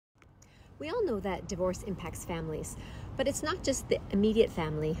We all know that divorce impacts families, but it's not just the immediate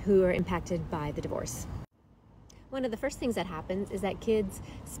family who are impacted by the divorce. One of the first things that happens is that kids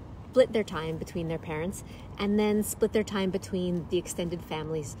split their time between their parents and then split their time between the extended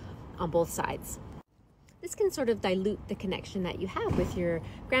families on both sides. This can sort of dilute the connection that you have with your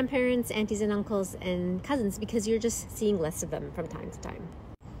grandparents, aunties and uncles, and cousins because you're just seeing less of them from time to time.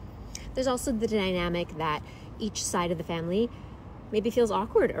 There's also the dynamic that each side of the family maybe feels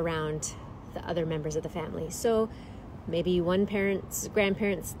awkward around the other members of the family. So maybe one parent's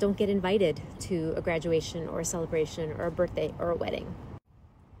grandparents don't get invited to a graduation or a celebration or a birthday or a wedding.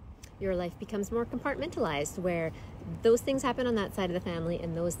 Your life becomes more compartmentalized, where those things happen on that side of the family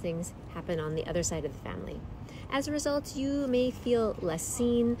and those things happen on the other side of the family. As a result, you may feel less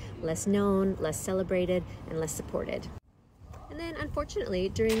seen, less known, less celebrated, and less supported. And then, unfortunately,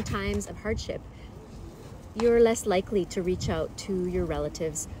 during times of hardship, you're less likely to reach out to your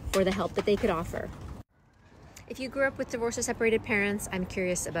relatives for the help that they could offer. If you grew up with divorced or separated parents, I'm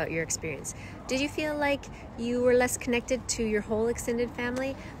curious about your experience. Did you feel like you were less connected to your whole extended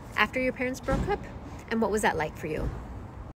family after your parents broke up? And what was that like for you?